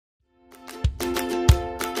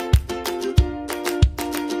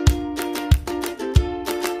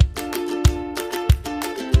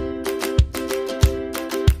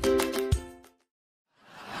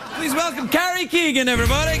Keagan,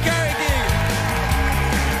 everybody. Carrie Keagan.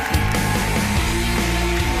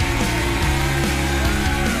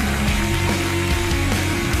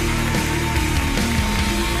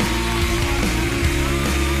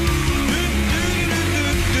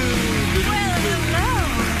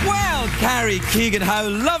 Well, Carrie Keagan, how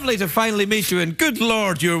lovely to finally meet you. And good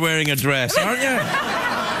Lord, you're wearing a dress, aren't you?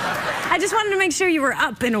 I just wanted to make sure you were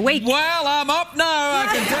up and awake. Well, I'm up now, I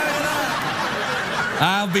can tell you that.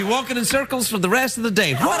 I'll be walking in circles for the rest of the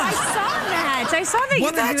day. What I saw that. I saw that you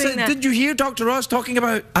were doing that. Did you hear Dr. Ross talking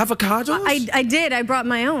about avocados? I did. I brought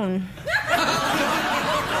my own.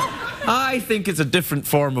 I think it's a different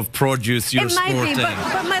form of produce you're sporting. It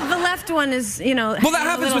might be, but the left one is, you know... Well, that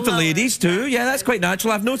happens with the ladies, too. Yeah, that's quite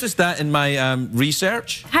natural. I've noticed that in my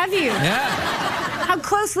research. Have you? Yeah. How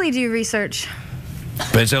closely do you research?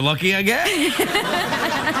 Depends how lucky I get.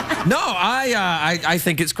 No, I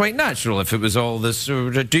think it's quite natural if it was all this,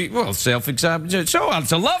 well, self-examination. So,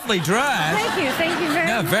 it's a lovely dress. Thank you very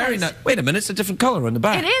much. Very nice. Wait a minute, it's a different colour on the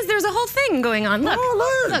back. It is. There's a whole thing going on. Look.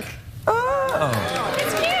 Oh, look. Oh.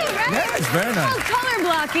 It's cute, right? Yeah, it's very nice. It's called color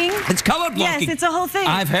blocking. It's colour blocking. Yes, it's a whole thing.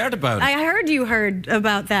 I've heard about it. I heard you heard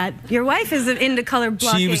about that. Your wife is into color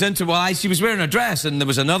blocking. She was into, she was wearing a dress and there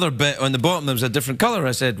was another bit on the bottom that was a different colour.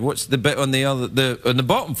 I said, what's the bit on on the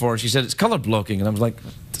bottom for? She said, it's colour blocking. And I was like,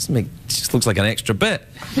 it just looks like an extra bit.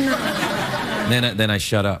 No. Then I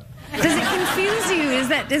shut up. Does it confuse you? Is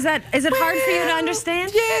it hard for you to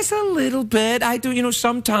understand? Yes, a little bit. I do, you know,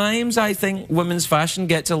 sometimes I think women's fashion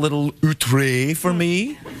gets a little outré for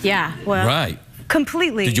me. Yeah, well. Right.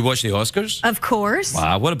 Completely. Did you watch the Oscars? Of course.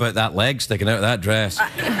 Wow, what about that leg sticking out of that dress?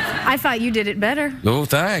 I thought you did it better. Oh,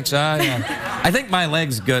 thanks. I think my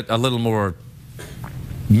legs got a little more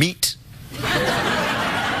meat. Is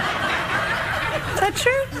that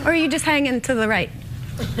true? Or are you just hanging to the right?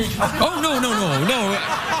 Oh, no.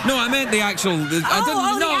 No, I meant the actual... I meant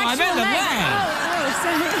the leg.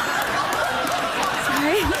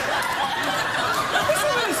 Sorry. This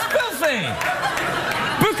is filthy.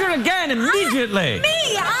 Book her again immediately.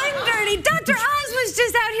 Me? I'm dirty. Dr. Oz was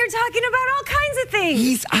just out here talking about all kinds of things.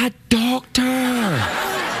 He's a doctor.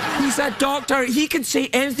 He's a doctor. He can say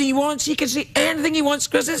anything he wants. He can say anything he wants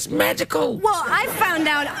because it's medical. Well, I found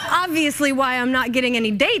out, obviously, why I'm not getting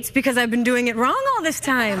any dates, because I've been doing it wrong all this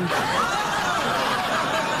time.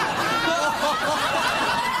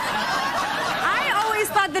 I always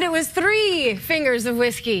thought that it was 3 fingers of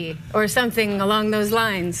whiskey or something along those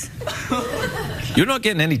lines. You're not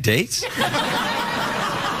getting any dates?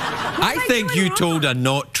 I think you told a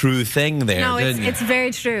not true thing there, didn't you? It's very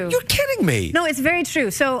true. You're kidding me. No, it's very true.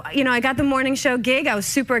 So, you know, I got the morning show gig. I was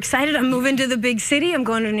super excited. I'm moving to the big city. I'm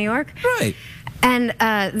going to New York. Right. And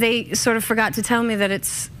they sort of forgot to tell me that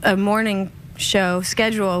it's a morning show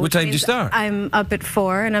schedule. What time do you start? I'm up at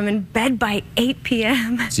 4 and I'm in bed by 8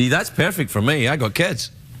 p.m. See, that's perfect for me. I got kids.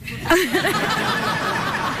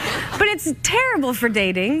 But it's terrible for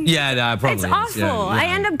dating. Yeah, probably. It's awful. Yeah. I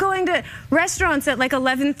end up going to restaurants at like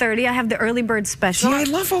 11:30. I have the early bird special. See, I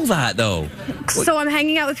love all that, though. So I'm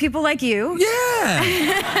hanging out with people like you.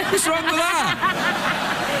 Yeah. What's wrong with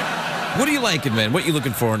that? What are you liking, man? What are you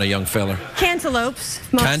looking for in a young fella? Cantaloupes,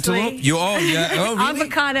 mostly. Cantaloupe? Oh, really?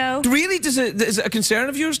 Avocado. Really? Is it a concern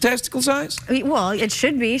of yours, testicle size? Well, it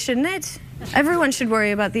should be, shouldn't it? Everyone should worry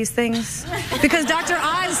about these things. Because Dr.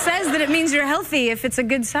 Oz says that it means you're healthy if it's a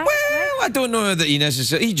good size. Well, I don't know that he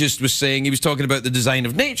necessarily... He just was saying, he was talking about the design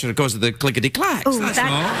of nature because of the clickety-clacks. Ooh, that's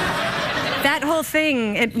all. That whole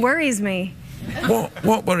thing, it worries me.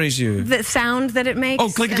 What worries you? The sound that it makes. Oh,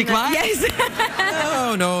 clickety-clack? Yes.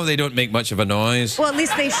 No, they don't make much of a noise. Well, at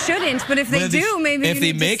least they shouldn't, but if they do, maybe if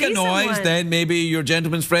they make a noise, then maybe your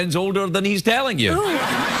gentleman's friend's older than he's telling you. Ooh.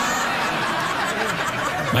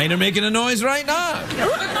 Mine are making a noise right now.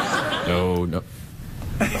 No.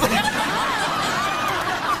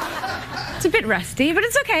 It's a bit rusty, but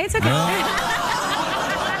it's okay. It's okay.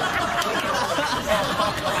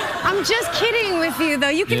 I'm just kidding with you, though.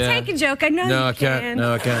 You can take a joke. I know you can.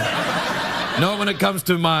 No, I can't. Not when it comes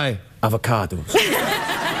to my avocados.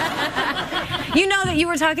 You know that you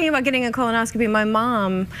were talking about getting a colonoscopy. My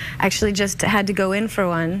mom actually just had to go in for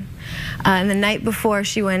one. And the night before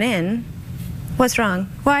she went in... What's wrong?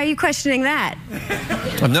 Why are you questioning that?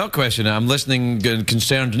 I'm not questioning it. I'm listening in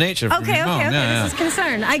concerned nature from your mom. Okay. This is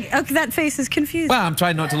concern. That face is confused. Well, I'm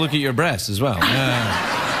trying not to look at your breasts as well.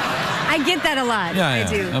 I get that a lot. I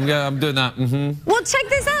do. I'm doing that. Well, check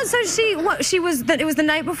this out. So it was the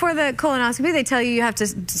night before the colonoscopy. They tell you have to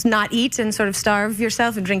not eat and sort of starve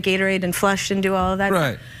yourself and drink Gatorade and flush and do all of that.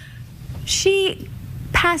 Right. She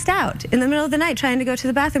passed out in the middle of the night trying to go to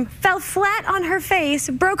the bathroom, fell flat on her face,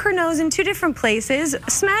 broke her nose in 2 different places,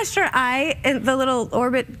 smashed her eye in the little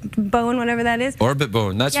orbit bone, whatever that is. Orbit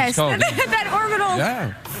bone, that's what it's called. That orbital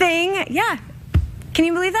thing, yeah. Can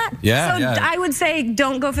you believe that? Yeah, so I would say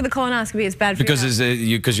don't go for the colonoscopy. It's bad for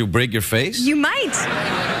you. Because you'll break your face? You might.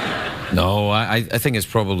 No, I think it's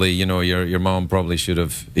probably, you know, your mom probably should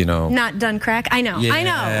have, you know. Not done crack? I know, I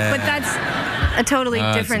know. But that's a totally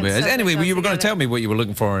different subject. Anyway, you were going to tell me what you were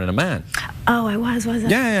looking for in a man. Oh, I was I?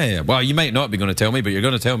 Yeah. Well, you might not be going to tell me, but you're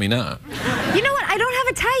going to tell me now. You know what? I don't have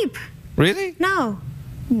a type. Really? No.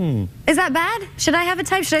 Is that bad? Should I have a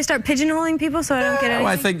type? Should I start pigeonholing people so I don't get anything?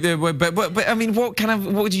 I think that, but I mean, what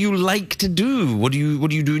do you like to do? What do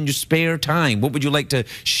you do in your spare time? What would you like to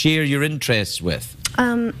share your interests with?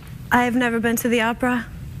 I've never been to the opera.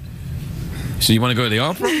 So you want to go to the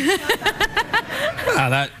opera?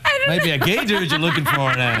 That might be a gay dude you're looking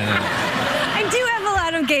for now. I do have a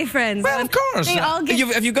lot of gay friends. Well, of course. They all get...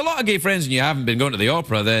 If you've got a lot of gay friends and you haven't been going to the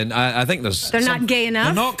opera, then I think they're not gay enough?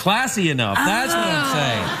 They're not classy enough. Oh. That's what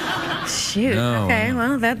I'm saying. Shoot. No. Okay,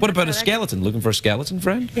 well, that... What about a skeleton? Looking for a skeleton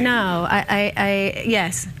friend? No,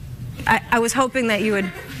 yes. I was hoping that you would...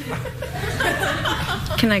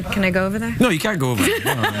 Can I go over there? No, you can't go over there.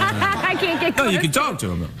 No. I can't get close. No, you can talk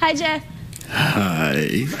to him, though. Hi, Jeff.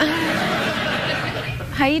 Hi.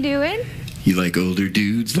 How you doing? You like older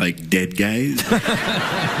dudes, like dead guys?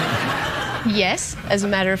 Yes, as a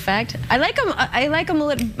matter of fact. I like them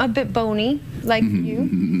a bit bony, like you.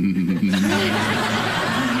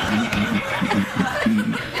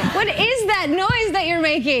 What is that noise that you're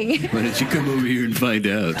making? Why don't you come over here and find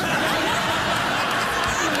out?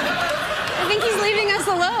 I think he's leaving us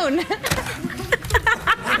alone.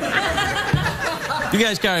 You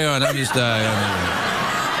guys carry on. I'm just...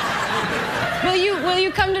 Will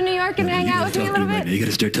you come to New York and hang out with me a little bit? You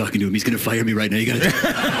gotta start talking to him. He's gonna fire me right now. You gotta...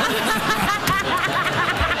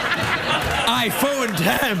 I phoned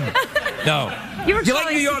him. No. You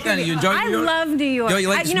like New York, Annie? You enjoy New York? I love New York. You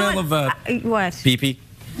like the smell of... what? Pee-pee?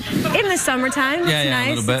 In the summertime, it's nice. A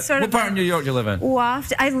little bit. What part of New York do you live in?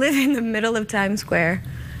 Waft. I live in the middle of Times Square.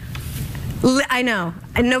 I know.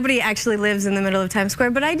 And nobody actually lives in the middle of Times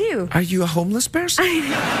Square, but I do. Are you a homeless person?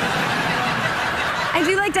 I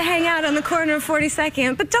do like to hang out on the corner of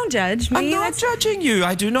 42nd, but don't judge me. I'm not judging you.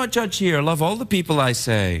 I do not judge here. I love all the people I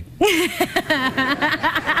say.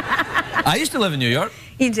 I used to live in New York.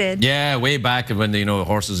 You did? Yeah, way back when, you know,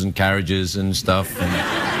 horses and carriages and stuff. And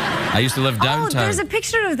I used to live downtown. Oh, there's a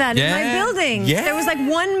picture of that in my building. Yeah. There was like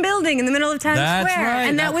one building in the middle of Times Square. Right.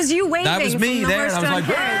 And that was you waving. That was me there. And I was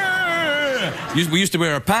like, we used to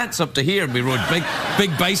wear our pants up to here, and we rode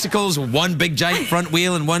big bicycles with one big giant front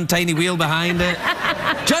wheel and one tiny wheel behind it.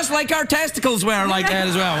 Just like our testicles were like that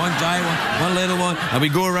as well. One giant one, one little one. And we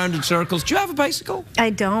go around in circles. Do you have a bicycle?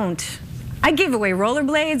 I don't. I gave away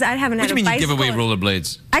rollerblades. I haven't had a bicycle. What do you mean you give away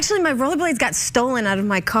rollerblades? Actually, my rollerblades got stolen out of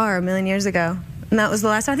my car a million years ago. And that was the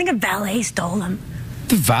last time. I think a valet stole them.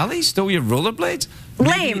 The valet stole your rollerblades?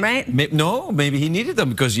 Lame, right? No, maybe he needed them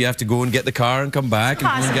because you have to go and get the car and come back and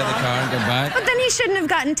go and get the car and come back. But then he shouldn't have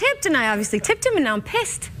gotten tipped, and I obviously tipped him, and now I'm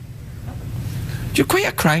pissed. You're quite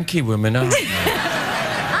a cranky woman, aren't you?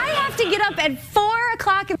 I have to get up at 4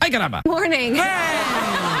 o'clock in the morning. Hey!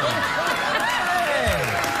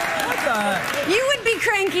 You would be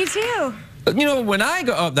cranky, too. You know, when I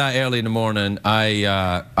got up that early in the morning,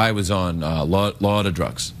 I was on a lot of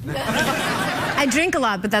drugs. I drink a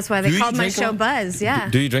lot, but that's why they called my show Buzz, yeah.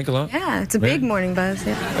 Do you drink a lot? Yeah, it's a big morning buzz,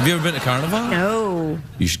 yeah. Have you ever been to Carnival? No.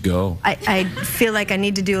 You should go. I feel like I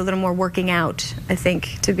need to do a little more working out, I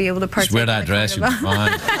think, to be able to partake. Just wear that dress, you'll be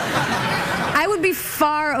fine. I would be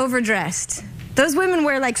far overdressed. Those women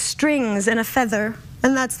wear like strings and a feather,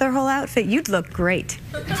 and that's their whole outfit. You'd look great.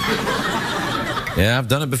 Yeah, I've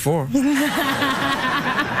done it before.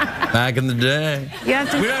 Back in the day.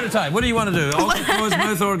 We're out of time. What do you want to do? Ultimate Close,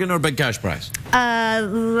 mouth organ, or big cash prize?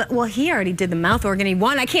 Well, he already did the mouth organ. He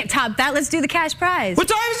won. I can't top that. Let's do the cash prize. What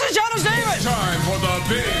time is it, Jonas Davis? Time for the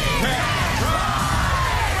big cash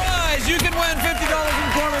prize. You can win $50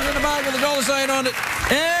 in quarters in a bag with a dollar sign on it.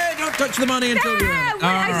 Hey, don't touch the money until you're in.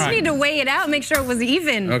 I just need to weigh it out, make sure it was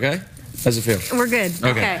even. Okay. How's it feel? We're good.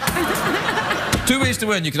 Okay. 2 ways to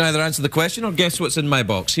win. You can either answer the question or guess what's in my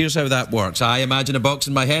box. Here's how that works. I imagine a box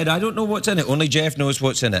in my head. I don't know what's in it. Only Jeff knows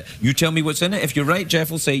what's in it. You tell me what's in it. If you're right,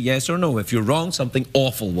 Jeff will say yes or no. If you're wrong, something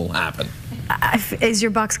awful will happen. Is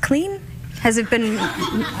your box clean? Has it been...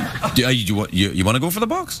 You want to go for the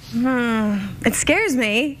box? It scares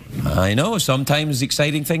me. I know. Sometimes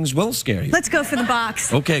exciting things will scare you. Let's go for the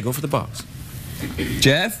box. Okay, go for the box.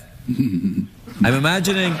 Jeff? I'm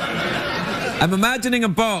imagining a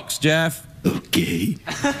box, Jeff. Okay.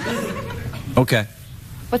 Okay.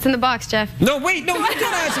 What's in the box, Jeff? No, wait, no, you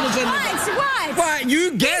can't answer what's in the box. What? What?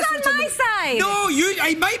 You guess He's on my side. No,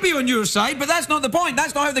 I might be on your side, but that's not the point.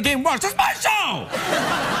 That's not how the game works. It's my show!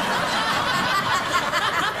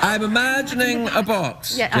 I'm imagining a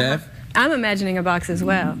box, Yeah, Jeff. I'm imagining a box as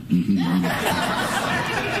well.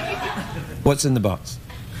 What's in the box?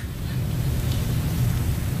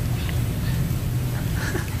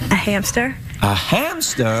 A hamster? A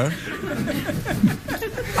hamster?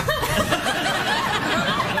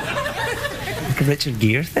 Like a Richard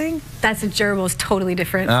Gere thing? That's a gerbil. It's totally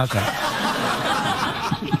different. Okay.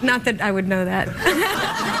 Not that I would know that.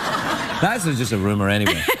 That's just a rumor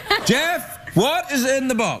anyway. Jeff, what is in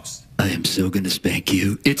the box? I am so gonna spank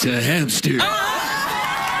you. It's a hamster.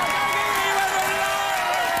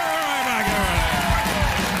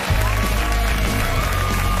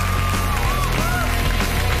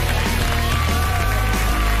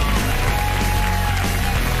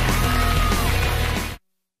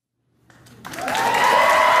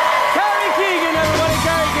 Carrie Keagan, everybody,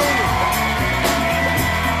 Carrie Keagan.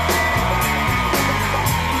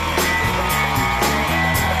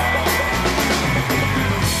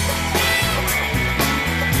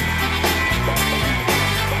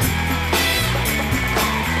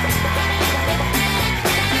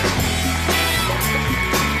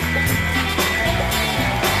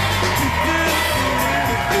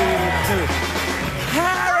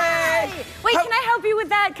 Carrie! Wait, can I help you with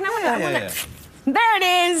that? Can I? Yeah. There it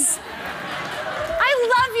is. I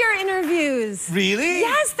love your interviews. Really?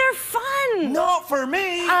 Yes, they're fun. Not for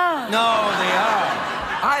me. Oh. No, they are.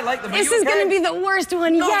 I like them. This is going to be the worst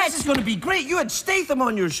one No, yet. this is going to be great. You had Statham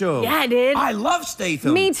on your show. Yeah, I did. I love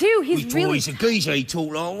Statham. Me too. He's really... He's a geezer. He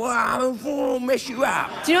talk like, wow, I'll mess you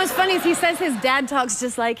up. Do you know what's funny is he says his dad talks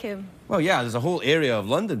just like him. Well, yeah, there's a whole area of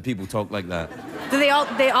London people talk like that. Do they all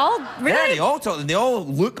really? Yeah, they all talk. They all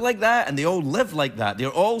look like that, and they all live like that. They're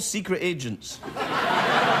all secret agents.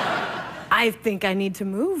 I think I need to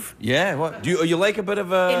move. Yeah, what? Do you like a bit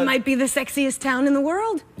of a... It might be the sexiest town in the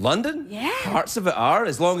world. London? Yeah. Parts of it are,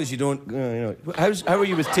 as long as you don't, you know... How are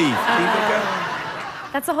you with teeth? Teeth okay?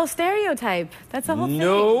 That's a whole stereotype. That's a whole thing.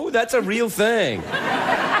 No, that's a real thing.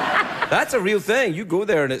 That's a real thing. You go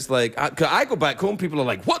there and it's like... I go back home, people are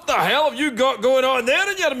like, what the hell have you got going on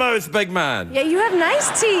there in your mouth, big man? Yeah, you have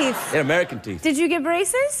nice teeth. They're American teeth. Did you get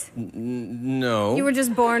braces? No. You were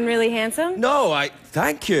just born really handsome? No,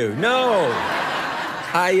 thank you. No.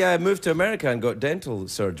 I moved to America and got dental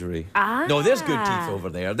surgery. Ah. No, there's good teeth over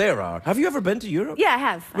there. There are. Have you ever been to Europe? Yeah, I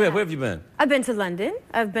have. Where have you been? I've been to London.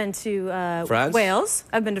 I've been to France? Wales.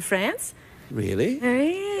 I've been to France. Really?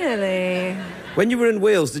 Really? When you were in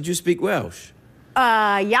Wales, did you speak Welsh?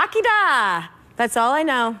 Yakida. That's all I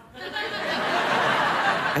know.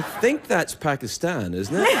 I think that's Pakistan,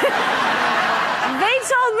 isn't it? They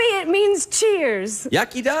told me it means cheers.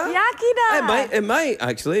 Yakida? Yakida. It might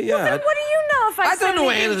actually, yeah. Well, then what do you know if I I said don't know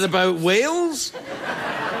it means- anything about Wales.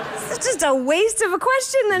 It's just a waste of a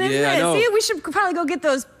question, then, isn't Yeah, I it? know. See, we should probably go get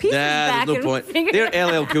those pieces back. There's no and point. figure They're it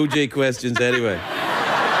out. LL Cool J questions anyway.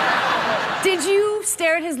 Did you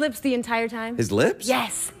stare at his lips the entire time? His lips?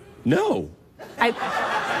 Yes. No. Why?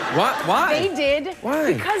 Why? They did.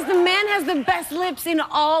 Why? Because the man has the best lips in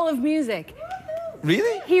all of music.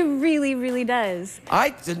 Really? He really, really does. I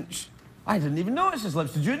didn't even notice his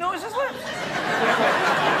lips. Did you notice his lips?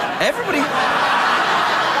 Everybody.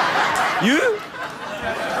 You?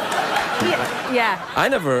 Yeah. I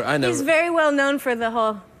never. He's very well known for the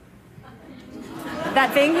whole...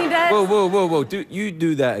 That thing he does? Whoa. You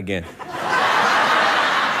do that again.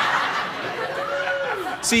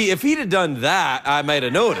 See, if he'd have done that, I might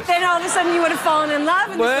have noticed. Then all of a sudden you would have fallen in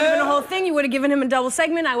love, and this would have been a Well- whole thing. You would have given him a double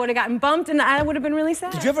segment. I would have gotten bumped, and I would have been really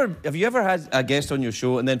sad. Have you ever had a guest on your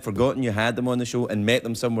show and then forgotten you had them on the show and met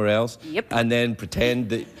them somewhere else? Yep. And then pretend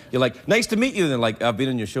that you're like, nice to meet you, and they're like, I've been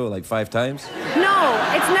on your show like 5 times. No,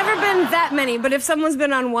 it's never been that many. But if someone's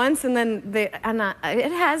been on once, and then it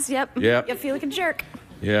has. Yep. Yep. You feel like a jerk.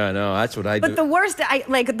 Yeah, I know. That's what I do. But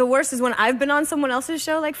the worst is when I've been on someone else's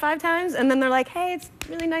show like 5 times, and then they're like, "Hey, it's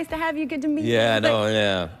really nice to have you. Good to meet you." Yeah, I It's know. like,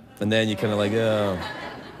 Yeah. And then you kind of like, oh.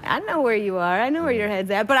 I know where you are. I know where your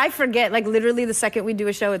head's at. But I forget. Like literally, the second we do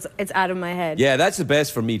a show, it's out of my head. Yeah, that's the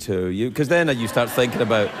best for me too. Because then you start thinking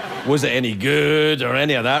about, was it any good or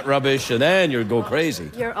any of that rubbish, and then you go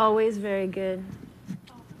crazy. You're always very good.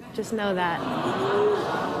 Just know that.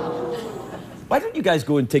 Why don't you guys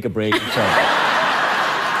go and take a break or something?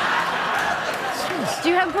 Do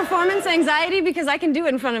you have performance anxiety? Because I can do it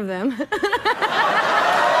in front of them.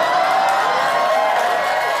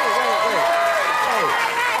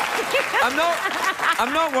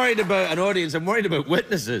 I'm not worried about an audience. I'm worried about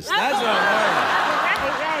witnesses. That's what I'm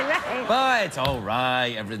worried about. Right. But it's all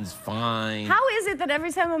right. Everything's fine. How is it that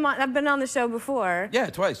every time I've been on the show before? Yeah,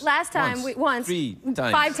 twice. Last time, once. 3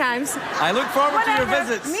 times. 5 times. I look forward to your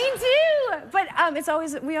visits. Me too. But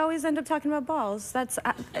we always end up talking about balls. That's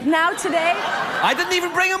now today. I didn't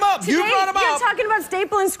even bring them up. Today, You brought them up. You're talking about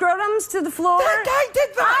stapling scrotums to the floor. That guy did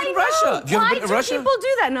that in Russia. Have you ever Why been to do Russia? people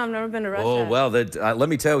do that? No, I've never been to Russia. Oh, well, let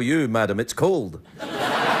me tell you, madam, it's cold.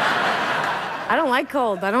 I don't like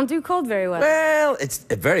cold. I don't do cold very well. Well, it's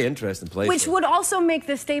a very interesting place. Which would also make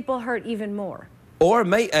the staple hurt even more. Or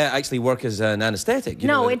might actually work as an anesthetic.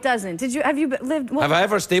 No, it doesn't. Have you lived... Have I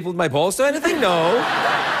ever stapled my balls to anything? No.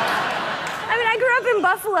 I mean, I grew up in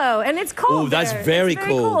Buffalo, and it's cold. Oh, that's there. very It's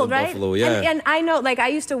cold in right? Buffalo, yeah. And I know, like, I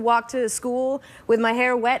used to walk to school with my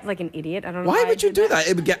hair wet like an idiot. I don't know Why why would you do that?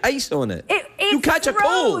 It would get ice on it. It you catch a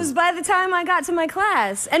cold. froze by the time I got to my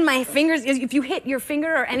class. And my fingers, if you hit your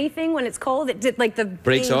finger or anything when it's cold, it did, like, the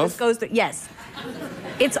breaks thing off? just goes through. Yes.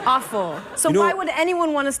 It's awful. So You know, why would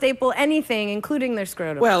anyone want to staple anything, including their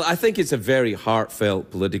scrotum? Well, I think it's a very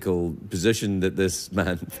heartfelt political position that this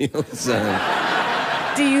man feels.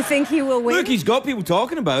 Do you think he will win? Look, he's got people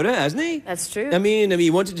talking about it, hasn't he? That's true. I mean,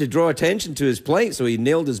 he wanted to draw attention to his plight, so he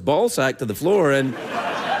nailed his ball sack to the floor, and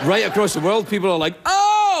right across the world, people are like,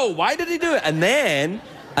 "Oh, why did he do it?" And then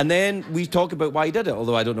we talk about why he did it,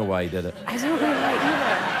 although I don't know why he did it. I don't know why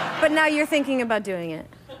either. But now you're thinking about doing it.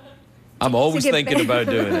 I'm always get thinking about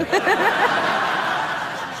doing it.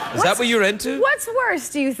 Is that what you're into? What's worse,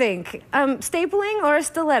 do you think? Stapling or a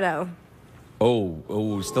stiletto?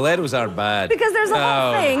 Oh, stilettos aren't bad. Because there's a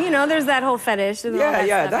whole thing, you know, there's that whole fetish. And all that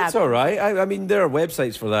stuff that's happening. all right. I mean, there are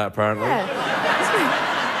websites for that, apparently. Yeah.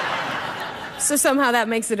 So somehow that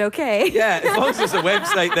makes it okay. Yeah, as long as there's a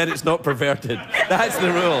website, then it's not perverted. That's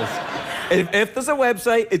the rules. If there's a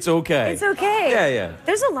website, it's okay. It's okay. Yeah.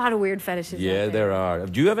 There's a lot of weird fetishes. Yeah, there are.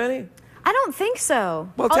 Do you have any? I don't think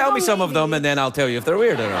so. Well, tell Although me some of them, maybe. and then I'll tell you if they're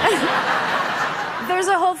weird or not. There's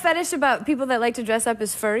a whole fetish about people that like to dress up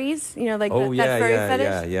as furries. You know, like that furry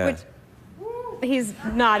fetish. Yeah. Which, he's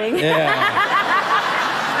nodding. Yeah.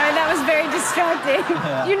 Sorry, that was very distracting.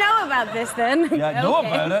 Yeah. You know about this, then? Yeah, I know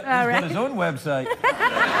about it. All He's right. got his own website.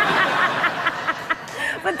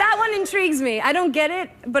 But that one intrigues me. I don't get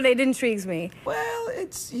it, but it intrigues me. Well,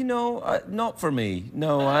 it's, not for me.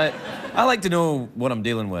 No, I like to know what I'm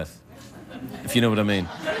dealing with, if you know what I mean.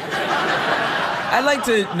 I like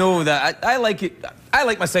to know that I like it. I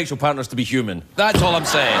like my sexual partners to be human. That's all I'm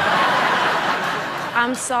saying.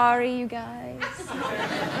 I'm sorry, you guys.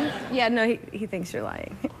 Yeah, no, he thinks you're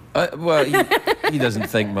lying. Well, he doesn't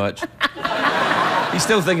think much. He's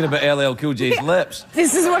still thinking about LL Cool J's lips.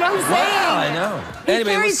 This is what I'm saying. Well, I know. He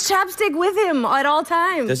Anyway, carries chapstick with him at all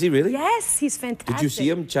times. Does he really? Yes, he's fantastic. Did you see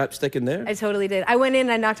him chapstick in there? I totally did. I went in,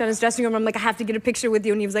 I knocked on his dressing room. I'm like, I have to get a picture with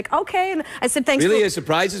you. And he was like, okay. And I said, thanks. Really, it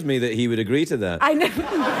surprises me that he would agree to that. I know.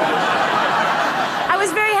 I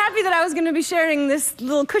was very happy that I was going to be sharing this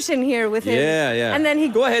little cushion here with him. Yeah. And then he...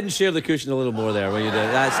 Go ahead and share the cushion a little more there when you do.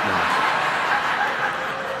 That's nice.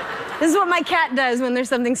 This is what my cat does when there's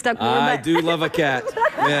something stuck in her butt. I do love a cat.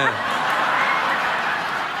 Yeah.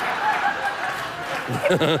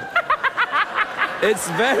 It's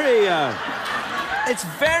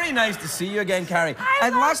very nice to see you again, Carrie. I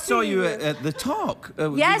last saw you at the talk.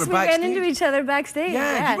 Yes, we ran into each other backstage.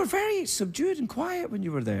 Yeah, you were very subdued and quiet when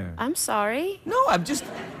you were there. I'm sorry. No, I'm just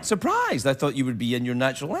surprised. I thought you would be in your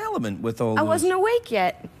natural element with all I wasn't awake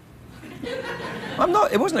yet. I'm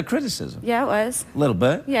not. It wasn't a criticism. Yeah, it was. A little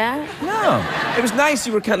bit. Yeah. No. It was nice.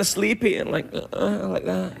 You were kind of sleepy and like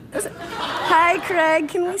that. Hi, Craig.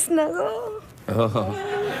 Can we snuggle? Oh.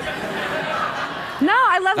 No,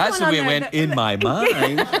 I love That's the going way on it there. went in my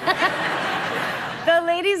mind. The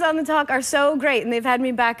ladies on the talk are so great, and they've had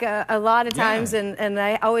me back a lot of times, and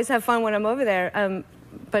I always have fun when I'm over there.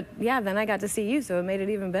 But yeah, then I got to see you, so it made it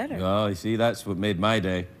even better. Oh, you see, that's what made my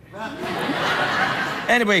day.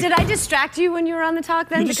 Anyway. Did I distract you when you were on the talk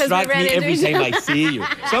then? You distract me every each time other? I see you.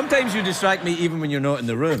 Sometimes you distract me even when you're not in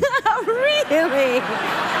the room. Really?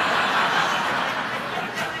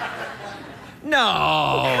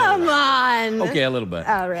 No. Come on. Okay, a little bit.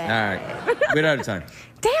 All right. All right. We're out of time.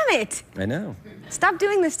 Damn it. I know. Stop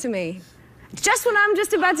doing this to me. Just when I'm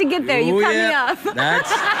just about to get there, you cut me off.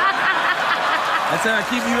 That's how I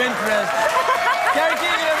keep you interested. Carrie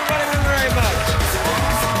Keagan, everybody, thank you very much.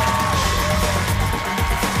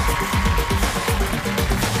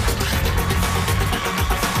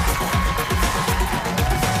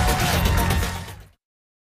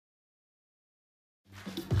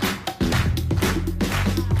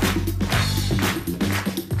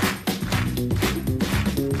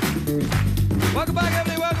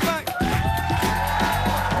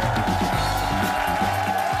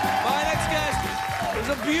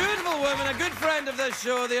 friend of this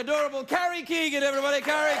show, the adorable Carrie Keagan, everybody.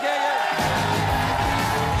 Carrie Keagan.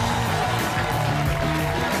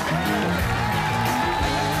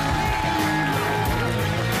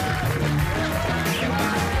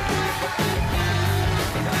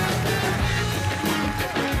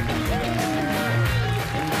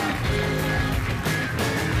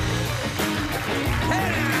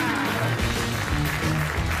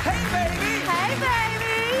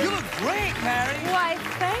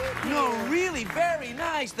 No, really very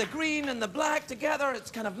nice. The green and the black together, it's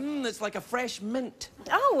kind of, it's like a fresh mint.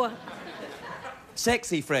 Oh.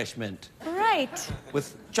 Sexy fresh mint. Right.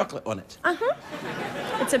 With chocolate on it. Uh-huh.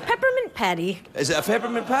 It's a peppermint patty. Is it a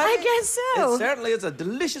peppermint patty? I guess so. It certainly is a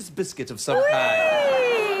delicious biscuit of some kind.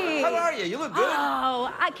 How are you? You look good. Oh,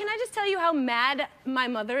 can I just tell you how mad my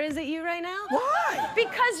mother is at you right now? Why?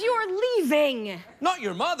 Because you're leaving. Not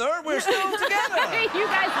your mother. We're still together. You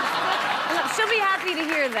guys are still... She'll be happy to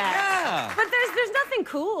hear that. Yeah. But there's nothing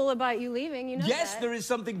cool about you leaving, you know Yes, that. there is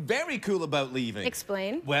something very cool about leaving.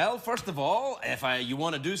 Explain. Well, first of all, if you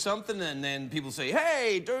want to do something and then people say,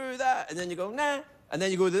 hey, do that, and then you go, nah, and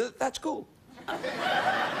then you go, that's cool.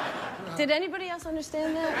 Did anybody else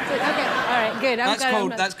understand that? Okay, all right, good.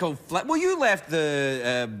 That's called flat. Well, you left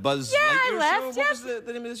the Buzz Lightyear I left, show. What was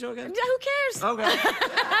the name of the show again? Who cares? Okay.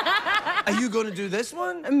 Are you going to do this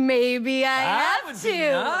one? Maybe I That have would to. be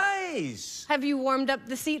nice. Have you warmed up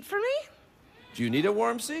the seat for me? Do you need a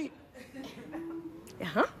warm seat?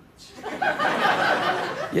 Uh-huh.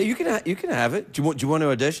 Yeah, you can have it. Do you want to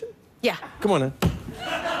audition? Yeah. Come on in.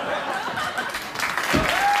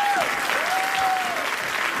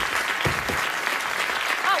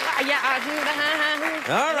 Yeah, I'll do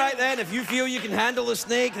the All right, then. If you feel you can handle the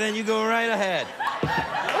snake, then you go right ahead.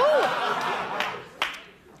 Ooh.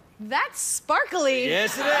 That's sparkly.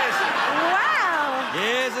 Yes, it is. Wow.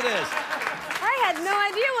 Yes, it is. I had no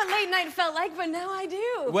idea what late night felt like, but now I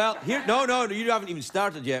do. Well, here... No, you haven't even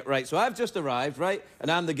started yet, right? So I've just arrived, right?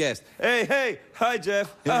 And I'm the guest. Hey. Hi,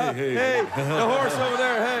 Jeff. Hey. The horse over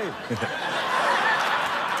there, hey.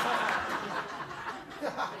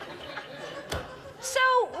 So,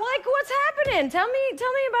 like, what's happening? Tell me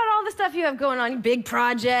about all the stuff you have going on. Big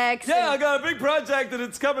projects. Yeah, I got a big project and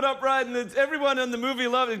it's coming up right, and everyone in the movie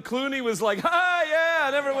loved it. Clooney was like, hi, yeah,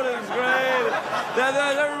 and everyone was great. Then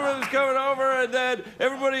everyone was coming over, and then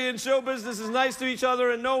everybody in show business is nice to each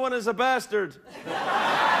other, and no one is a bastard.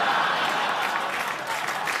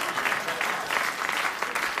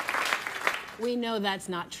 We know that's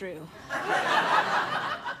not true.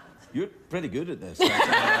 You're pretty good at this.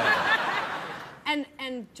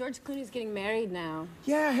 And George Clooney's getting married now.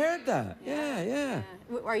 Yeah, I heard that. Yeah.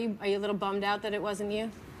 Are you a little bummed out that it wasn't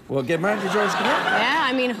you? Well, get married to George Clooney? Yeah,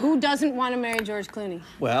 I mean, who doesn't want to marry George Clooney?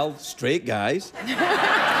 Well, straight guys.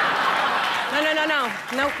 No.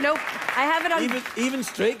 Nope. I have it on... Even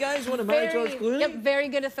straight guys want to marry George Clooney? Yep, very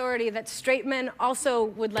good authority that straight men also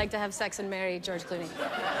would like to have sex and marry George Clooney.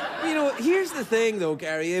 You know, here's the thing, though,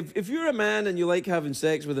 Carrie. If you're a man and you like having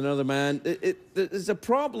sex with another man, there's a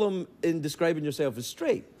problem in describing yourself as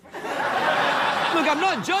straight. Look, I'm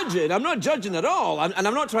not judging at all, and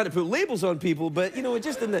I'm not trying to put labels on people, but, you know,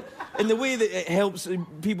 just in the way that it helps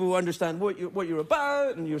people understand what you're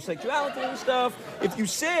about and your sexuality and stuff. If you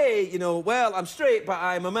say, you know, well, I'm straight, but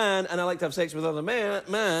I'm a man, and I like to have sex with other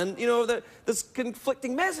man, you know, there's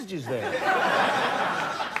conflicting messages there.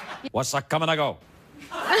 What's that coming to go?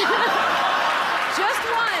 Just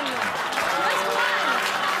one.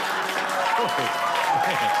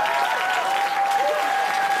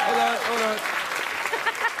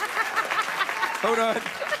 Hold on.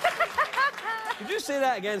 Could you say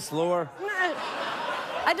that again slower?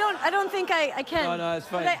 I don't think I can. No, it's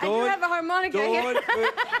fine. But I do have a harmonica here. Wait.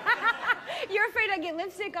 You're afraid I get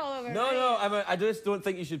lipstick all over. No, I just don't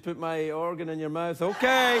think you should put my organ in your mouth.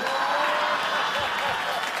 Okay.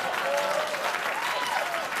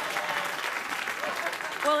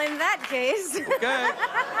 Well, in that case... Okay.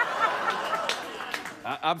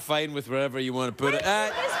 I'm fine with wherever you want to put it.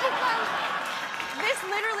 This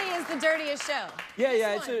literally is the dirtiest show.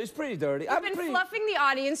 Yeah, it's pretty dirty. You've been fluffing the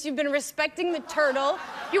audience. You've been respecting the turtle.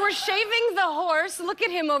 You were shaving the horse. Look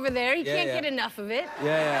at him over there. You can't get enough of it.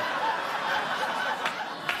 Yeah.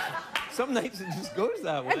 Some nights it just goes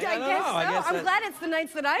that way. I guess so. I'm glad it's the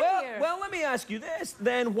nights that I'm here. Well, let me ask you this.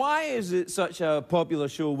 Then why is it such a popular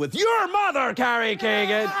show with your mother, Carrie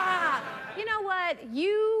Keagan? You know what?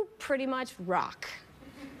 You pretty much rock.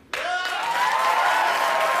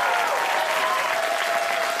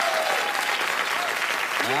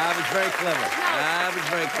 That was very clever. That was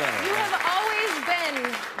very clever. You have always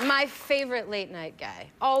been my favorite late night guy.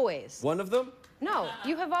 Always. One of them? No,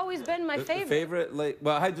 you have always been my favorite. Favorite late?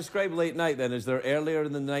 Well, how describe late night then? Is there earlier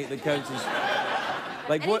in the night that counts as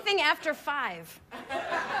like Anything what? after 5.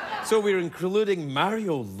 So we're including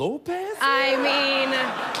Mario Lopez? I mean,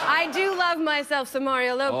 I do love myself some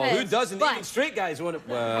Mario Lopez. Oh, who doesn't? But Even straight guys want it.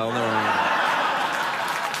 Well, no.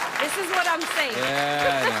 this is what I'm saying.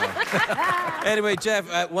 Yeah, I know. Anyway,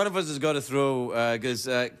 Jeff, one of us has got to throw because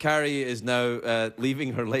Carrie is now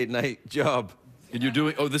leaving her late night job. And you're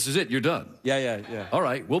doing... Oh, this is it. You're done. Yeah. All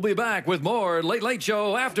right. We'll be back with more Late Late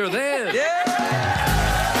Show after this. Yeah!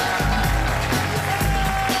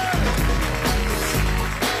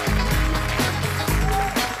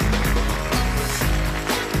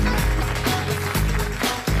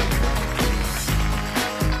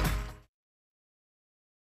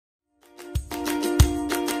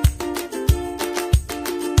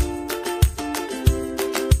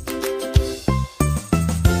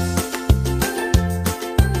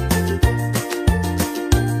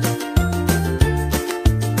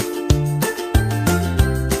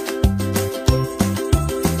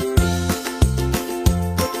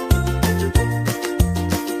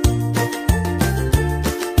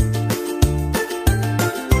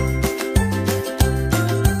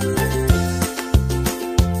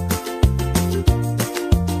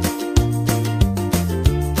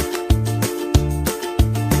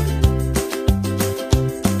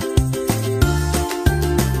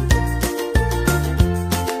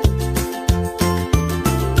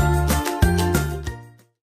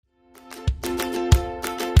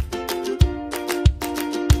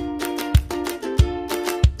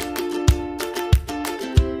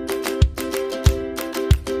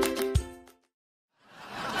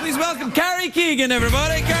 Please welcome Carrie Keagan,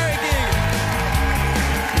 everybody. Carrie Keagan.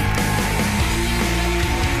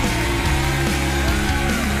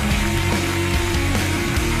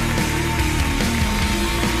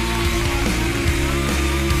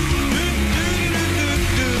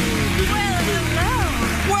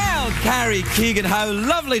 Well, Carrie Keagan, how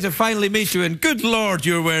lovely to finally meet you. And good Lord,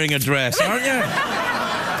 you're wearing a dress, aren't you?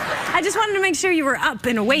 I just wanted to make sure you were up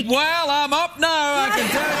and awake. Well, I'm up now, I can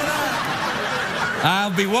tell you that.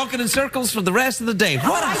 I'll be walking in circles for the rest of the day.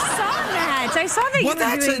 What? I saw that. I saw that you were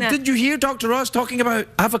doing that. Did you hear Dr. Ross talking about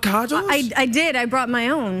avocados? I did. I brought my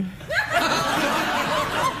own.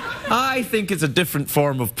 I think it's a different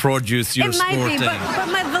form of produce you're It might sporting. be,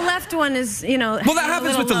 but the left one is, you know. Well, that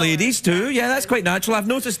happens with the lower. ladies too. Yeah, that's quite natural. I've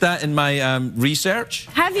noticed that in my research.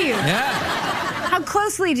 Have you? Yeah. How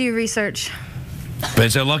closely do you research?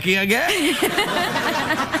 Depends how lucky I get.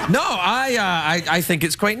 No, I think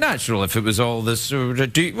it's quite natural if it was all this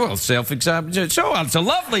self-examination. So it's a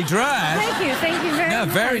lovely dress. Thank you very Yeah,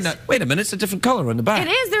 much. very nice. Wait a minute, it's a different colour on the back.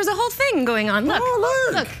 It is. There's a whole thing going on. Look.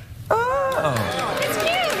 Oh, look. Oh. It's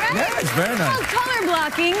cute, right? Yeah, it's very nice. Oh, color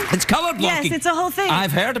blocking. It's colour blocking. Yes, it's a whole thing.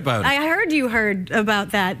 I've heard about it. I heard you heard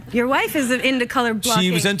about that. Your wife is into color blocking.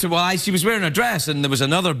 She was into, she was wearing a dress and there was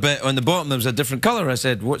another bit on the bottom that was a different colour. I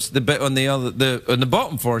said, what's the bit on on the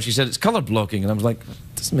bottom for? She said, it's colour blocking. And I was like,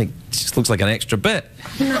 it just looks like an extra bit.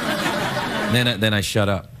 Then I shut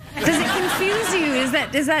up. Does it confuse you? Is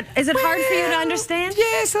it hard for you to understand?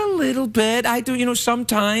 Yes, a little bit. I do,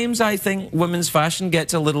 sometimes I think women's fashion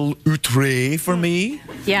gets a little outré for me.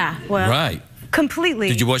 Yeah, well. Right. Completely.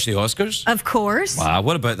 Did you watch the Oscars? Of course. Wow,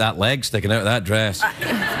 what about that leg sticking out of that dress?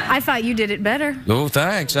 I thought you did it better. Oh,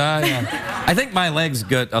 thanks. I think my legs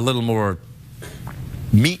got a little more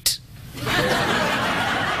meat. Is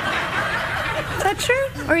that true?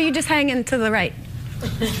 Or are you just hanging to the right?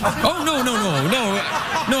 Oh, no.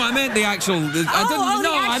 No, I meant the actual... I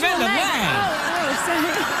meant the leg.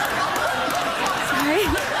 Sorry.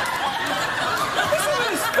 This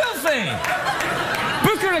is filthy.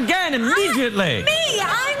 Book her again immediately.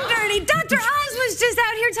 I'm dirty. Dr. Oz was just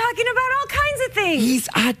out here talking about all kinds of things. He's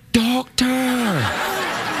a doctor.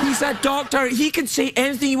 He's a doctor. He can say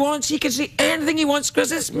anything he wants. He can say anything he wants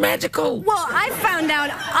because it's medical. Well, I found out,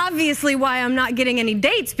 obviously, why I'm not getting any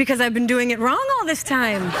dates, because I've been doing it wrong all this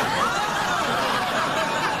time.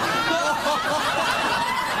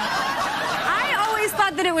 I always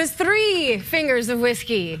thought that it was 3 fingers of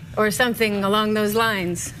whiskey or something along those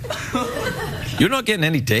lines. You're not getting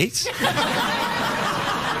any dates?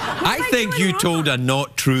 I think you told a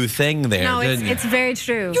not true thing there, didn't you? It's very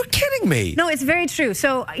true. You're kidding me. No, it's very true.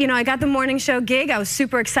 So, I got the morning show gig. I was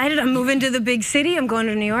super excited. I'm moving to the big city. I'm going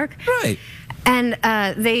to New York. Right. And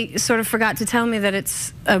they sort of forgot to tell me that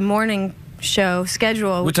it's a morning show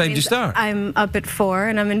schedule. What time do you start? I'm up at 4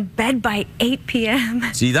 and I'm in bed by 8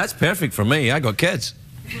 p.m. See, that's perfect for me. I got kids.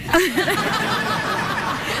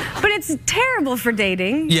 But it's terrible for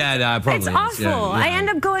dating. Yeah, no, probably It's is. awful. Yeah. I end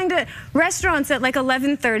up going to restaurants at like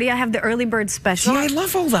 11:30. I have the early bird special. See, I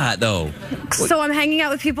love all that, though. So I'm hanging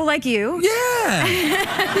out with people like you.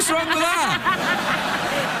 Yeah. What's wrong with that?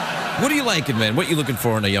 What are you liking, man? What are you looking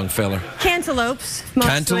for in a young fella? Cantaloupes,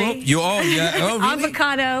 mostly. Cantaloupe? Yeah. Oh, really?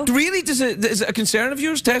 Avocado. Really? Is it a concern of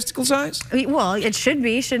yours, testicle size? Well, it should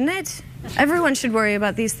be, shouldn't it? Everyone should worry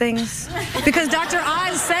about these things. Because Dr.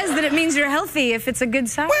 Oz says that it means you're healthy if it's a good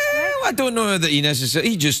size. Well, I don't know that he necessarily...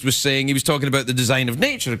 He just was saying he was talking about the design of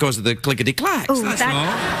nature because of the clickety-clacks. Oh, That's all.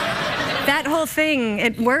 that whole thing,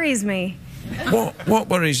 it worries me. What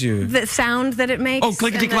worries you? The sound that it makes. Oh,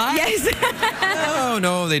 clickety-clack? Yes.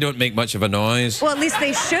 No, they don't make much of a noise. Well, at least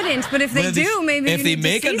they shouldn't, but if they do, maybe if you they need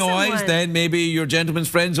make to see a noise, someone. then maybe your gentleman's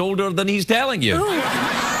friend's older than he's telling you. Ooh.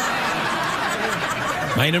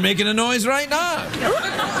 Mine are making a noise right now.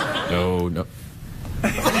 No.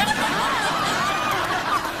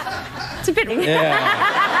 It's a bit weird. Yeah.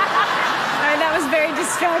 Sorry, that was very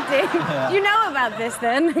distracting. You know about this,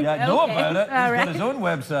 then? Yeah, I know about it. All right. He's got his own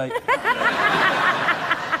website.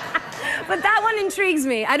 But that one intrigues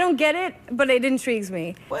me. I don't get it, but it intrigues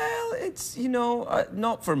me. Well, it's,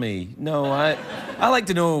 not for me. No, I like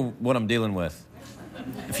to know what I'm dealing with,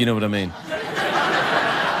 if you know what I mean.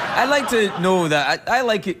 I like to know that I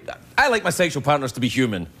like it. I like my sexual partners to be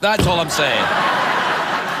human. That's all I'm saying.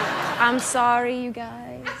 I'm sorry, you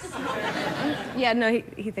guys. Yeah, no,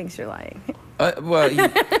 he thinks you're lying. Well,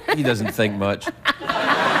 he doesn't think much.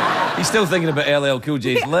 He's still thinking about LL Cool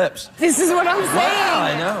J's lips. This is what I'm saying. Wow,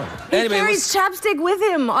 I know. He Anyway, carries chapstick with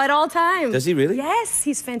him at all times. Does he really? Yes,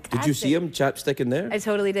 he's fantastic. Did you see him chapstick in there? I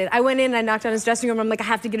totally did. I went in, I knocked on his dressing room, I'm like, I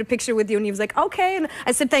have to get a picture with you. And he was like, okay. And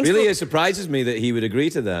I said, thanks Really, for... it surprises me that he would agree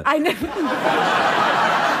to that. I know.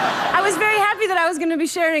 I was very happy that I was going to be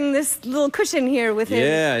sharing this little cushion here with him.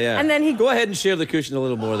 Yeah. And then he... Go ahead and share the cushion a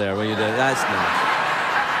little more there when you do. That's nice.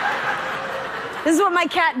 This is what my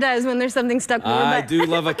cat does when there's something stuck with her I butt. do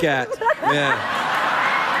love a cat. Yeah.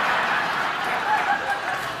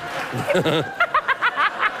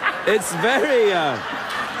 It's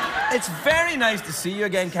very nice to see you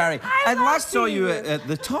again, Carrie. I last saw you at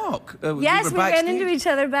the talk. Yes, we ran into each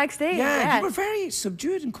other backstage. Yeah, you were very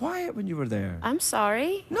subdued and quiet when you were there. I'm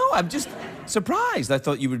sorry. No, I'm just surprised. I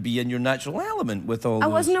thought you would be in your natural element with all I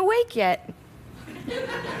wasn't awake yet.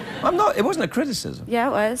 I'm not. It wasn't a criticism. Yeah,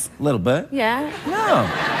 it was. A little bit. Yeah. No,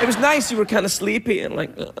 it was nice. You were kind of sleepy and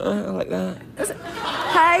like that.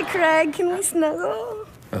 Hi, Craig. Can we snuggle?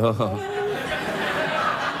 Oh.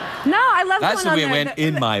 No, I love That's going the on way it there. went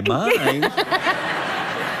in my mind.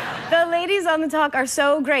 The ladies on the talk are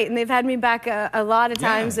so great, and they've had me back a lot of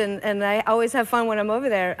times, and I always have fun when I'm over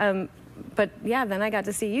there. But yeah, then I got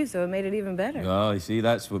to see you, so it made it even better. Oh, you see,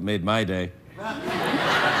 that's what made my day.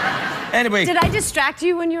 Anyway. Did I distract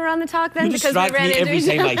you when you were on the talk then? You because distract we ran me into every each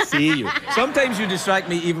time I other? see you. Sometimes you distract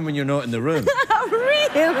me even when you're not in the room. Oh,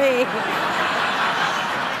 really?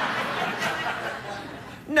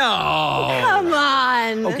 No. Come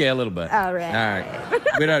on. Okay, a little bit. All right. All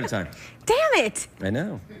right. We're out of time. Damn it. I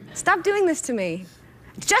know. Stop doing this to me.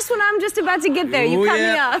 Just when I'm just about to get there, you cut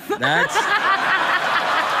me off. That's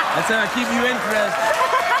how I keep you interested.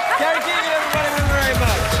 Carrie, Keagan, everybody, thank you very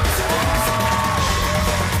much.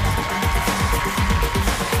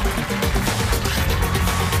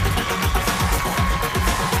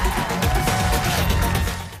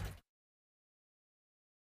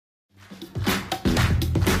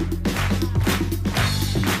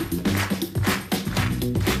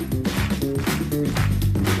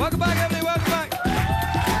 Welcome back, everybody. Welcome back.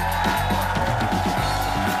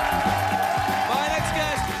 My next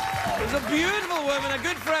guest is a beautiful woman, a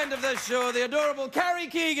good friend of this show, the adorable Carrie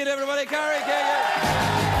Keagan, everybody. Carrie Keagan.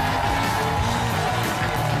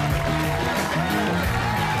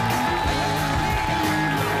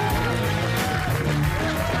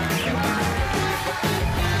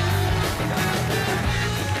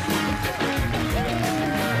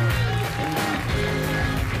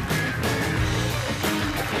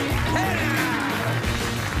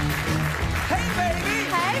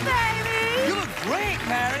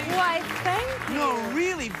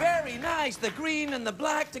 Very nice. The green and the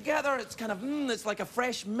black together, it's kind of, it's like a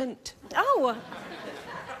fresh mint. Oh.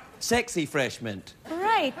 Sexy fresh mint.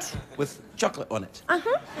 Right. With chocolate on it.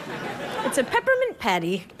 Uh-huh. It's a peppermint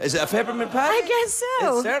patty. Is it a peppermint patty? I guess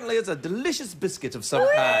so. It certainly is a delicious biscuit of some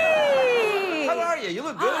kind. How are you? you? You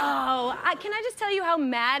look good. Oh, can I just tell you how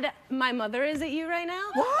mad my mother is at you right now?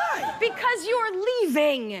 Why? Because you're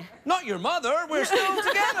leaving. Not your mother. We're still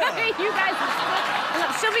together. You guys,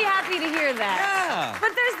 she'll be happy to hear that. Yeah.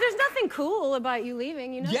 But there's nothing cool about you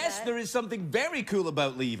leaving, you know Yes, that. there is something very cool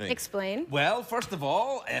about leaving. Explain. Well, first of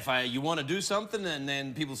all, if you want to do something and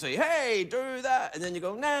then people say, hey, do that, and then you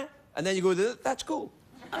go, nah, and then you go, that's cool.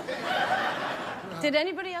 Did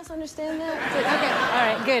anybody else understand that? Okay,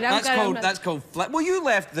 all right, good. That's called flat. Well, you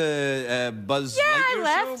left the Buzz Yeah, Lightyear I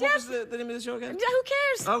left, show. What was the name of the show again? Who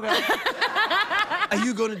cares? Okay. Are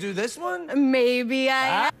you going to do this one? Maybe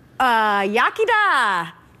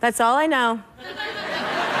Yakida. That's all I know.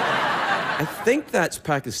 I think that's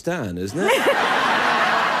Pakistan, isn't it?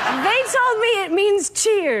 They told me it means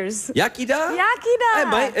cheers. Yakida?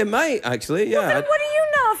 Yakida. It might actually, yeah. Well, then what do you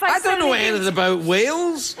know if I I said don't know it anything means- about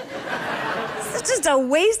Wales. It's just a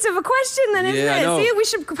waste of a question, then, isn't Yeah, I it? know. See, we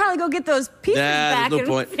should probably go get those pieces back. There's no and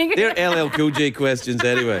point. figure They're it out. LL Cool J questions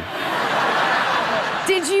anyway.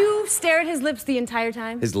 Did you stare at his lips the entire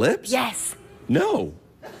time? His lips? Yes. No.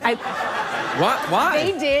 I. What?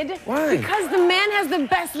 Why? They did. Why? Because the man has the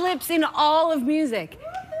best lips in all of music.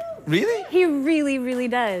 Really? He really, really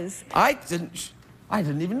does. I didn't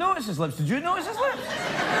even notice his lips. Did you notice his lips?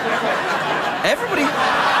 Everybody.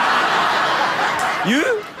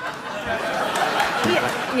 You?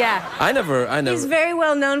 Yeah. I never. He's very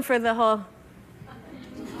well known for the whole.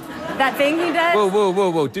 That thing he does.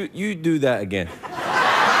 Whoa. You do that again.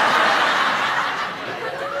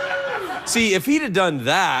 See, if he'd have done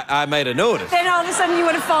that, I might have noticed. Then all of a sudden you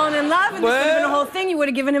would have fallen in love, and this would have been a Well- whole thing. You would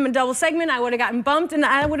have given him a double segment. I would have gotten bumped, and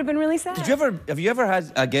I would have been really sad. Have you ever had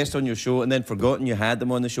a guest on your show and then forgotten you had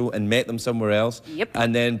them on the show and met them somewhere else? Yep.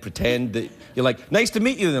 And then pretend that you're like, nice to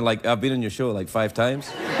meet you, and they're like, I've been on your show like 5 times.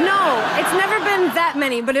 No, it's never been that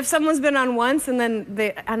many. But if someone's been on once, and then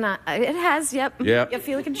it has. Yep. Yep. You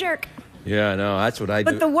feel like a jerk. Yeah, I know. That's what I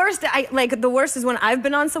do. But the worst is when I've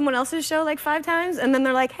been on someone else's show like 5 times, and then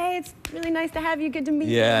they're like, "Hey, it's really nice to have you. Good to meet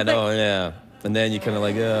you." Yeah, I But know, yeah. And then you kind of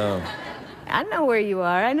like, oh. I know where you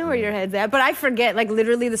are. I know where your head's at. But I forget. Like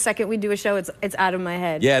literally, the second we do a show, it's out of my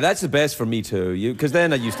head. Yeah, that's the best for me too. Because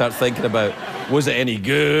then you start thinking about, was it any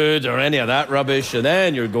good or any of that rubbish, and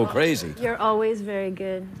then you go crazy. You're always very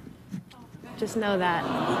good. Just know that.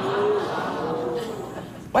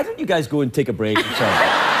 Why don't you guys go and take a break or something?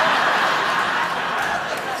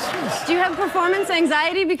 Do you have performance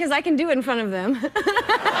anxiety? Because I can do it in front of them.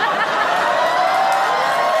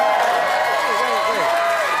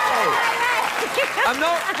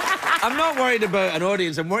 I'm not worried about an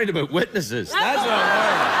audience. I'm worried about witnesses. That's what I'm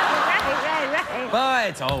worried about. Right. But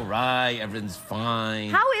it's all right. Everything's fine.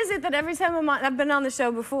 How is it that every time I've been on the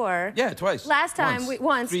show before? Yeah, twice. Last time,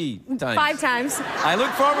 once. 3 times. 5 times. I look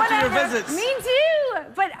forward to your Whatever. visits. Me too.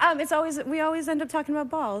 But we always end up talking about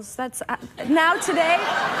balls. That's now today.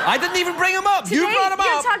 I didn't even bring him up. Today, You brought him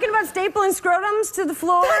you're up. talking about stapling scrotums to the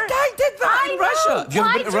floor. That guy did that in Russia. Have you ever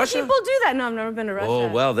Why been to do Russia? people do that? No, I've never been to Russia. Oh,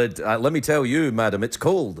 well, let me tell you, madam, it's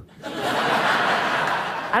cold.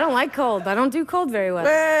 I don't like cold. I don't do cold very well.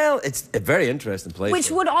 Well, it's a very interesting place. Which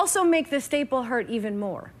would also make the staple hurt even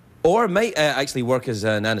more. Or it might actually work as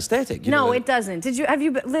an anesthetic. You No, know? it doesn't. Have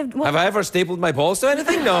you lived? Well, Have I ever stapled my balls to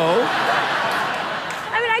anything? No.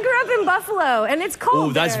 I mean, I grew up in Buffalo, and it's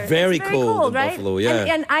cold. Oh, that's there. very It's cold in right? Buffalo, yeah.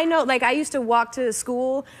 And I know, like, I used to walk to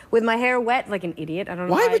school with my hair wet, like an idiot. I don't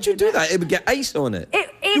know Why why would I you did do that? It would get ice on it. It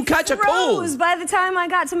you catch a froze cold. by the time I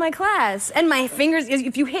got to my class, and my fingers.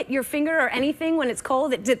 If you hit your finger or anything when it's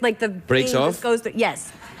cold, it did like the Breaks thing off? just goes through.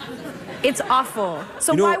 Yes, it's awful.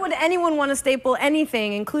 So You know- why would anyone want to staple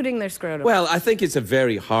anything, including their scrotum? Well, I think it's a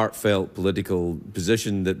very heartfelt political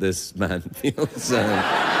position that this man feels.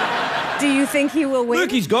 Do you think he will win?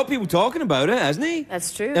 Look, he's got people talking about it, hasn't he?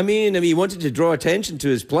 That's true. I mean, he wanted to draw attention to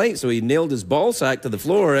his plight, so he nailed his ball sack to the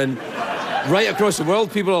floor, and right across the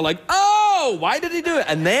world, people are like, "Oh, why did he do it?"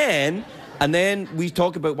 And then we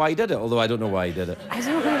talk about why he did it, although I don't know why he did it. I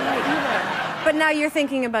don't know why either. But now you're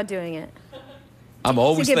thinking about doing it. I'm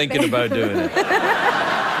always get thinking paid. about doing it.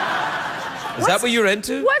 Is that what you're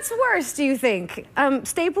into? What's worse, do you think?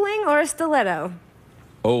 Stapling or a stiletto?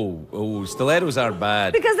 Oh, stilettos are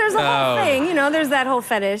bad. Because there's a whole No. thing, there's that whole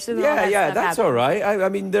fetish. And all Yeah, that stuff that's happens. all right. I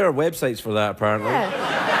mean, there are websites for that, apparently.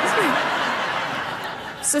 Yeah.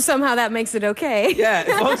 So somehow that makes it okay. Yeah,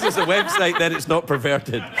 as long as it's a website, then it's not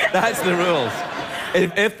perverted. That's the rules.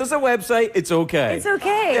 If there's a website, it's okay. It's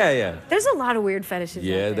okay. Yeah. There's a lot of weird fetishes.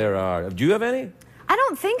 Yeah, out there are. Do you have any? I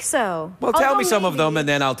don't think so. Well, tell Although me some of them, maybe. and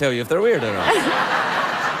then I'll tell you if they're weird or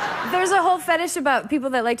not. There's a whole fetish about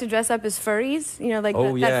people that like to dress up as furries. Like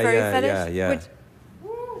Oh, that furry fetish. yeah. Which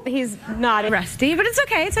he's not rusty, but it's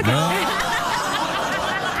okay. It's okay.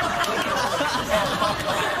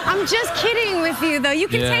 I'm just kidding with you, though. You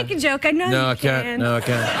can take a joke. I know you I can. can't. No, I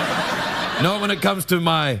can't. Not when it comes to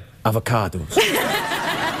my avocados.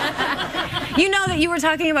 You know that you were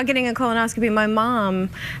talking about getting a colonoscopy. My mom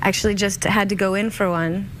actually just had to go in for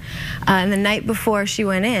one. And the night before she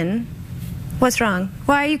went in, what's wrong?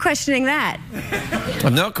 Why are you questioning that?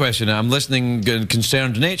 I'm not questioning it. I'm listening in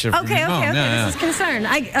concerned nature from Okay, your mom. okay. Yeah, This is concern.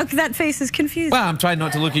 Okay, that face is confused. Well, I'm trying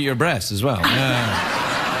not to look at your breasts as well.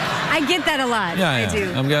 Yeah, I get that a lot. yeah. I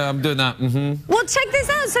do. I'm doing that. Well, check this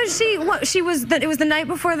out. So it was the night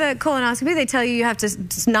before the colonoscopy. They tell you have to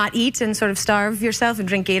not eat and sort of starve yourself and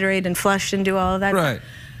drink Gatorade and flush and do all of that. Right.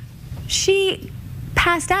 She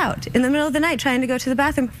passed out in the middle of the night trying to go to the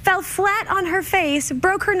bathroom, fell flat on her face,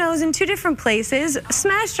 broke her nose in 2 different places,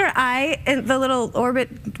 smashed her eye in the little orbit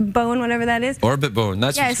bone, whatever that is. Orbit bone.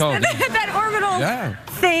 That's what it's called. That orbital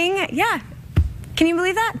thing. Yeah. Can you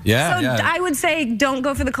believe that? Yeah, So yeah. I would say don't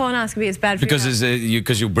go for the colonoscopy. It's bad for you.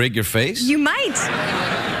 Because you'll break your face? You might.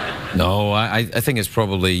 No, I think it's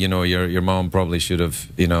probably, you know, your mom probably should have,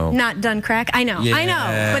 you know. Not done crack. I know. Yeah. I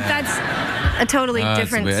know. But that's a totally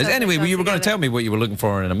different weird. subject Anyway, you were going to altogether. tell me what you were looking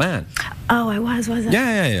for in a man. Oh, I was I?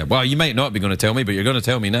 Yeah. Well, you might not be going to tell me, but you're going to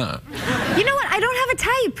tell me now. You know what? I don't have a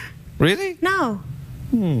type. Really? No.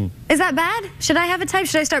 Is that bad? Should I have a type?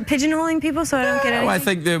 Should I start pigeonholing people so I don't get anything? I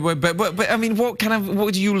think but I mean, what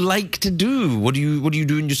do you like to do? What do you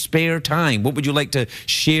do in your spare time? What would you like to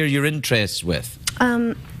share your interests with?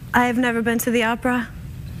 I've never been to the opera.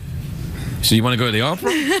 So you want to go to the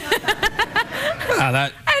opera?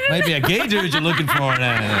 That might be a gay dude you're looking for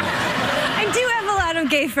now. I do have a lot of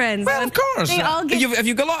gay friends. Well, of course. They all get... If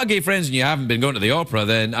you've got a lot of gay friends and you haven't been going to the opera,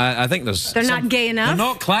 then I think They're not gay enough? They're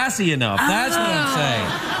not classy enough. That's what I'm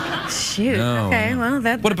saying. Shoot. No. Okay, well,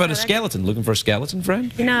 that... What about a skeleton? Looking for a skeleton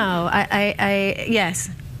friend? No, yes.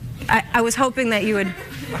 I was hoping that you would...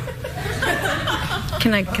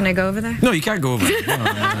 Can I go over there? No, you can't go over there. No.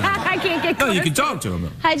 I can't get No, close. you can talk to him,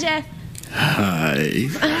 though. Hi, Jeff. Hi.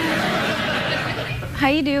 How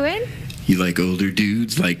you doing? You like older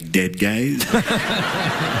dudes, like dead guys?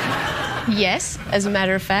 Yes, as a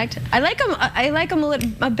matter of fact. I like them. I like them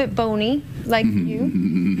a bit bony, like you.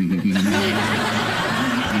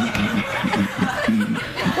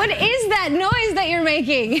 What is that noise that you're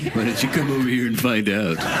making? Why don't you come over here and find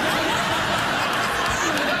out?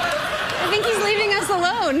 I think he's leaving us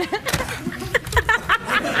alone.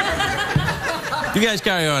 You guys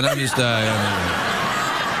carry on. I'm just...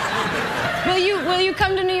 Will you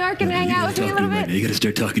come to New York and hang out with me a little bit? You gotta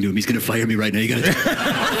start talking to him. He's gonna fire me right now. You gotta...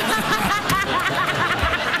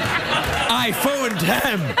 I phoned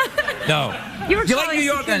him. No. You like New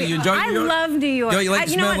York, then? You enjoy New York? I love New York. You like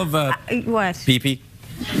the smell of... what? Pee-pee?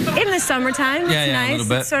 In the summertime, it's Yeah, nice. a little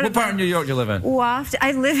bit. It's sort What of part of New York do you live in? waft.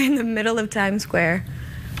 I live in the middle of Times Square.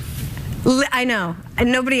 I know.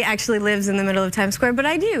 And nobody actually lives in the middle of Times Square, but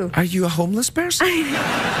I do. Are you a homeless person?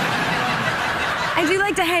 I do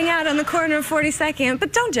like to hang out on the corner of 42nd,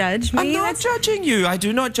 but don't judge me. I'm not judging you. I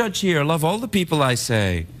do not judge here. I love all the people I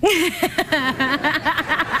say.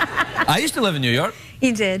 I used to live in New York.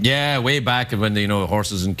 You did? Yeah, way back when, you know,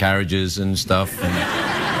 horses and carriages and stuff. And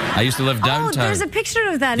I used to live downtown. Oh, there's a picture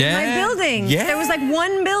of that in my building. Yeah. There was like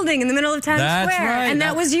one building in the middle of Times Square. Right. And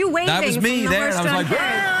that was you waving. That was me from the there. And I was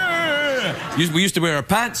like, we used to wear our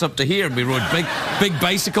pants up to here, and we rode big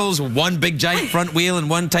bicycles with one big giant front wheel and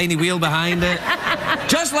one tiny wheel behind it.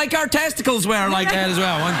 Just like our testicles were like that as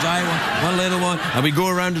well. One giant one little one. And we go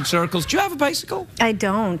around in circles. Do you have a bicycle? I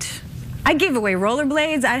don't. I gave away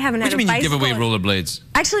rollerblades. I haven't had a bicycle. What do you mean you give away rollerblades?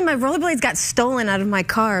 Actually, my rollerblades got stolen out of my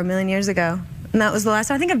car a million years ago. And that was the last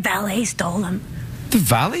time. I think a valet stole them. The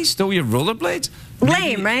valet stole your rollerblades?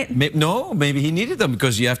 Lame, right? No, maybe he needed them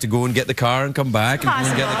because you have to go and get the car and come back. And go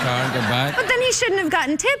and get the car and come back. But then he shouldn't have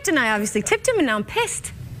gotten tipped, and I obviously tipped him, and now I'm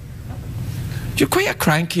pissed. You're quite a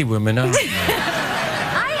cranky woman, aren't you?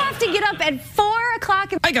 I have to get up at 4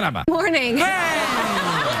 o'clock in the morning.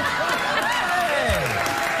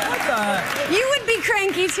 You would be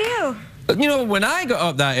cranky, too. You know, when I got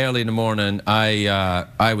up that early in the morning,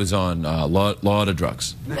 I was on a lot of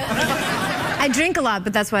drugs. I drink a lot,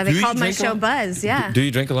 but that's why they called my show Buzz, yeah. Do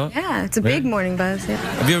you drink a lot? Yeah, it's a big morning buzz, yeah.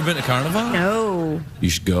 Have you ever been to Carnival? No.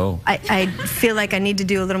 You should go. I feel like I need to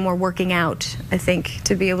do a little more working out, I think,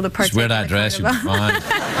 to be able to partake. Just wear that dress, you'll be fine.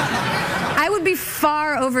 I would be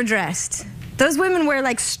far overdressed. Those women wear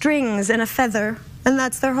like strings and a feather, and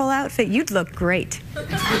that's their whole outfit. You'd look great.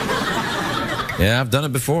 Yeah, I've done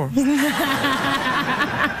it before.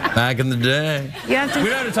 Back in the day.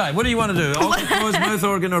 We're out of time. What do you want to do? Altar close, mouth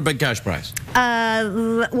organ, or big cash prize?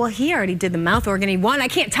 Well, he already did the mouth organ. He won. I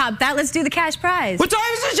can't top that. Let's do the cash prize. What time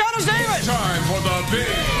is it, Shadows David? Time for the big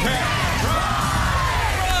cash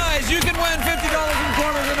prize. you can win $50 in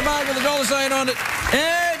quarters in a bag with a dollar sign on it.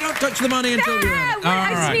 Hey, don't touch the money until you're in.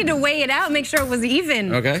 I just need to weigh it out, make sure it was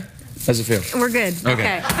even. Okay. How's it feel? We're good.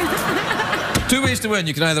 Okay. Two ways to win.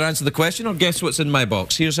 You can either answer the question or guess what's in my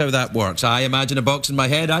box. Here's how that works. I imagine a box in my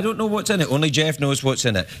head. I don't know what's in it. Only Jeff knows what's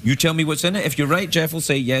in it. You tell me what's in it. If you're right, Jeff will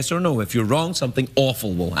say yes or no. If you're wrong, something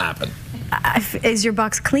awful will happen. Is your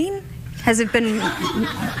box clean? Has it been...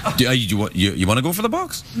 You want to go for the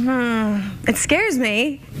box? It scares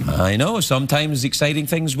me. I know. Sometimes exciting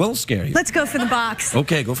things will scare you. Let's go for the box.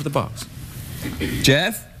 Okay, go for the box.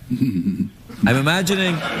 Jeff? I'm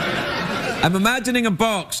imagining a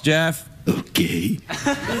box, Jeff. Okay.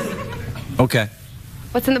 Okay.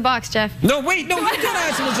 What's in the box, Jeff? No, wait, no, you don't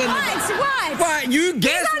answer what's in the box. What? What? You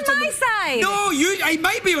guess He's on my side. No, I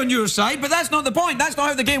might be on your side, but that's not the point. That's not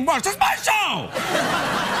how the game works. It's my show!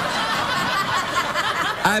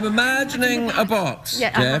 I'm imagining a box,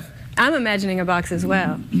 Jeff. I'm imagining a box as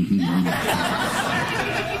well.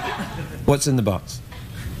 What's in the box?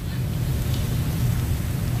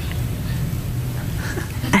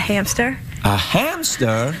 A hamster. A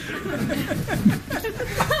hamster?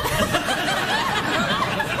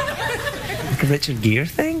 Like a Richard Gere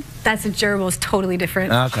thing? That's a gerbil. It's totally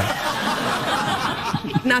different. Okay.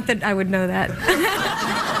 Not that I would know that.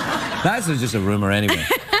 That's just a rumor anyway.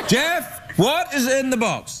 Jeff, what is in the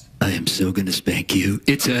box? I am so gonna spank you.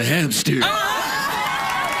 It's a hamster.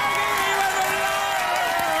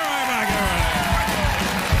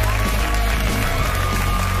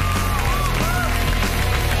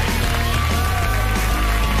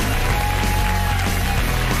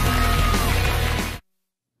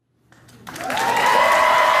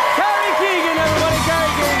 Carrie Keagan, everybody,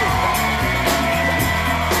 Carrie Keagan.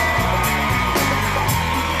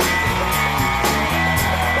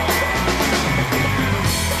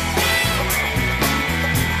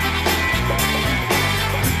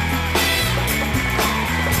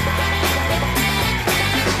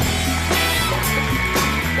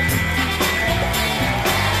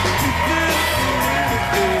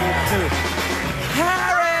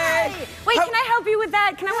 Wait, can I help you with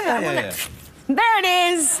that? Can I? Yeah. There it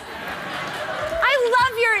is. I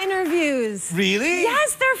love your interviews. Really?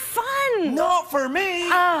 Yes, they're fun. Not for me.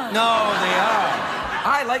 Oh. No, they are.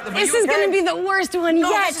 I like them. This is going to be the worst one No,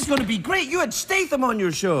 yet. this is going to be great. You had Statham on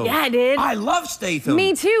your show. Yeah, I did. I love Statham.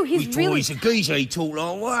 Me too. He's really... He's a geezer. He talk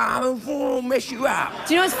like, wow, I'll mess you up.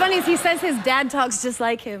 Do you know what's funny is he says his dad talks just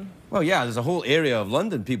like him. Well, yeah, there's a whole area of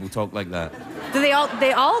London people talk like that. Do they all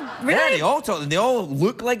really? Yeah, they all talk, and they all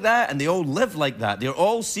look like that, and they all live like that. They're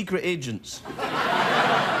all secret agents.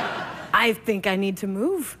 I think I need to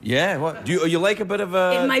move. Yeah, what? You like a bit of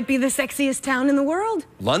a... It might be the sexiest town in the world.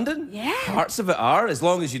 London? Yeah. Parts of it are, as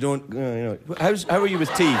long as you don't, you know... How are you with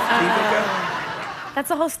teeth? Teeth okay?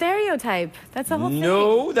 That's a whole stereotype. That's a whole thing.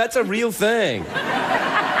 No, that's a real thing.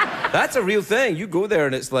 That's a real thing. You go there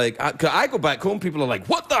and it's like... I go back home, people are like,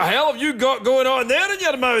 what the hell have you got going on there in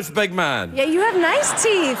your mouth, big man? Yeah, you have nice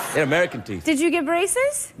teeth. They're American teeth. Did you get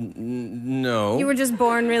braces? No. You were just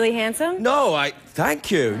born really handsome? No,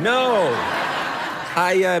 thank you. No.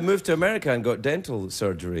 I moved to America and got dental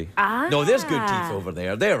surgery. Ah. No, there's good teeth over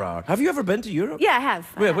there. There are. Have you ever been to Europe? Yeah, I have.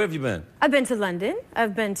 Where have you been? I've been to London.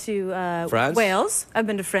 I've been to France? Wales. I've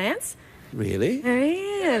been to France. Really?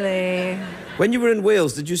 Really? When you were in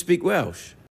Wales, did you speak Welsh?